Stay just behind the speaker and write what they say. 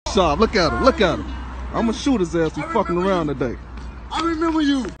sharp. Look at him. Look at him. I'm gonna shoot his ass. He fucking around today. I remember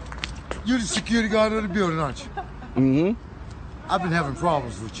you. You're the security guard of the building, aren't you? Mm-hmm. I've been having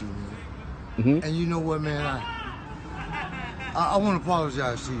problems with you, man. Mm-hmm. And you know what, man? I want to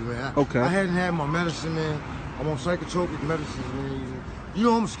apologize to you, man. Okay. I hadn't had my medicine, man. I'm on psychotropic medicines, man. You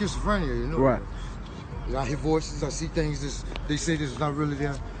know I'm a schizophrenic, you know. Right. I hear voices, I see things that they say this is not really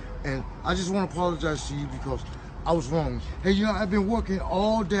there. And I just want to apologize to you because I was wrong. Hey, you know, I've been working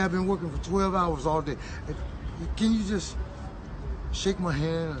all day. I've been working for 12 hours all day. Can you just shake my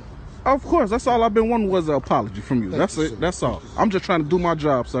hand? Of course, that's all I've been wanting was an apology from you. That's you, it. sir. That's all. I'm just trying to do my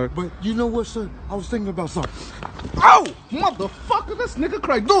job, sir. But you know what, sir? I was thinking about something. Oh, motherfucker, this nigga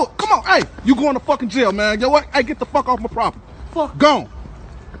crazy. Do it. Come on. Hey, you going to fucking jail, man. You know what? Hey, get the fuck off my property. Fuck. Gone.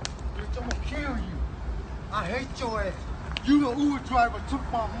 Bitch, I'm gonna kill you. I hate your ass. You the Uber driver took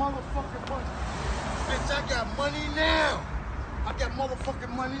my motherfucking money. Bitch, I got money now. I got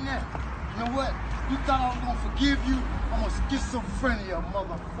motherfucking money now. You know what? You thought I was gonna forgive you? I'm a schizophrenia,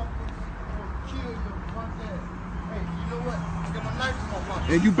 motherfucker. Kill your punk ass. Hey, you know what? I got my knife in my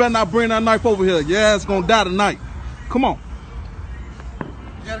pocket. And you better not bring that knife over here. Your ass gonna die tonight. Come on.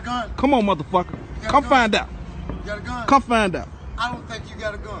 You got a gun? Come on, motherfucker. Come find out. You got a gun? Come find out. I don't think you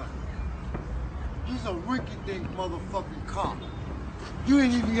got a gun. He's a rinky-dink motherfucking cop. You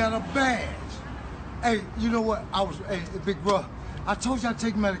ain't even got a badge. Hey, you know what? Hey, big bro, I told you I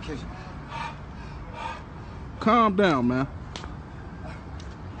take medication. Calm down, man.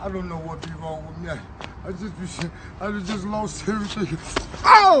 I don't know what be wrong with me. I just lost everything.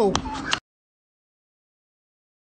 Oh!